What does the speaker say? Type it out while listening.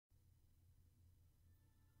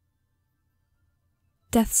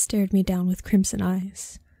Death stared me down with crimson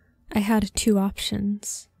eyes. I had two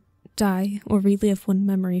options: die or relive one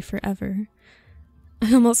memory forever.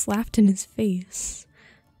 I almost laughed in his face.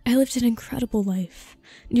 I lived an incredible life,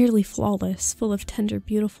 nearly flawless, full of tender,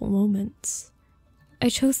 beautiful moments. I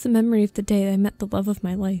chose the memory of the day I met the love of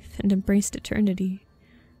my life and embraced eternity.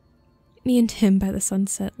 Me and him by the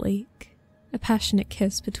sunset lake, a passionate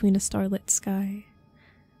kiss between a starlit sky.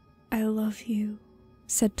 "I love you,"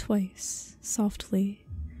 said twice, softly.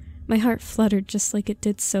 My heart fluttered just like it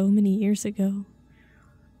did so many years ago.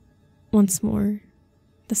 Once more,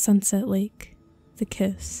 the sunset lake, the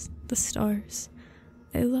kiss, the stars.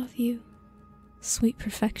 "I love you." Sweet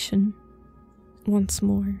perfection. Once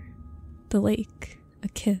more, the lake, a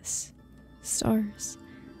kiss, stars.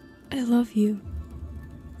 "I love you."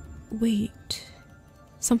 Wait.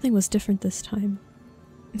 Something was different this time.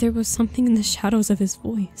 There was something in the shadows of his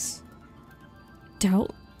voice.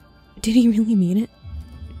 Doubt? Did he really mean it?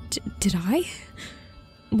 Did I?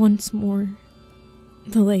 Once more.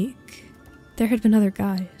 The lake. There had been other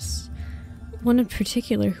guys. One in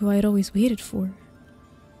particular who I had always waited for.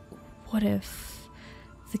 What if...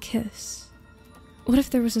 the kiss? What if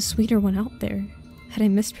there was a sweeter one out there? Had I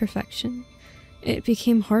missed perfection? It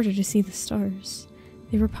became harder to see the stars.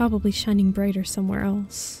 They were probably shining brighter somewhere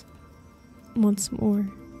else. Once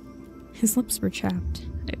more. His lips were chapped.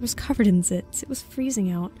 I was covered in zits. It was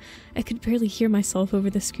freezing out. I could barely hear myself over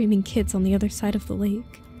the screaming kids on the other side of the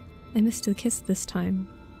lake. I missed the kiss this time.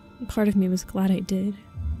 Part of me was glad I did.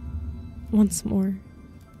 Once more.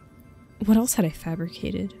 What else had I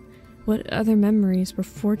fabricated? What other memories were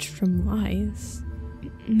forged from lies?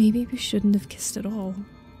 Maybe we shouldn't have kissed at all.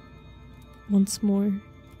 Once more.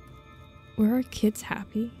 Were our kids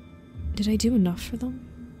happy? Did I do enough for them?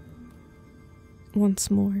 Once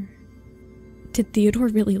more. Did Theodore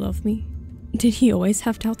really love me? Did he always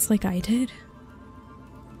have doubts like I did?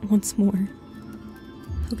 Once more.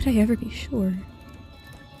 How could I ever be sure?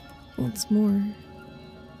 Once more.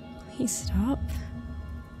 Please stop.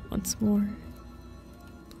 Once more.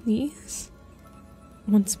 Please?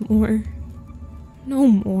 Once more. No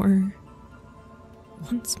more.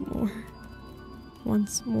 Once more.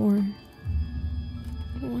 Once more.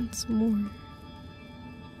 Once more.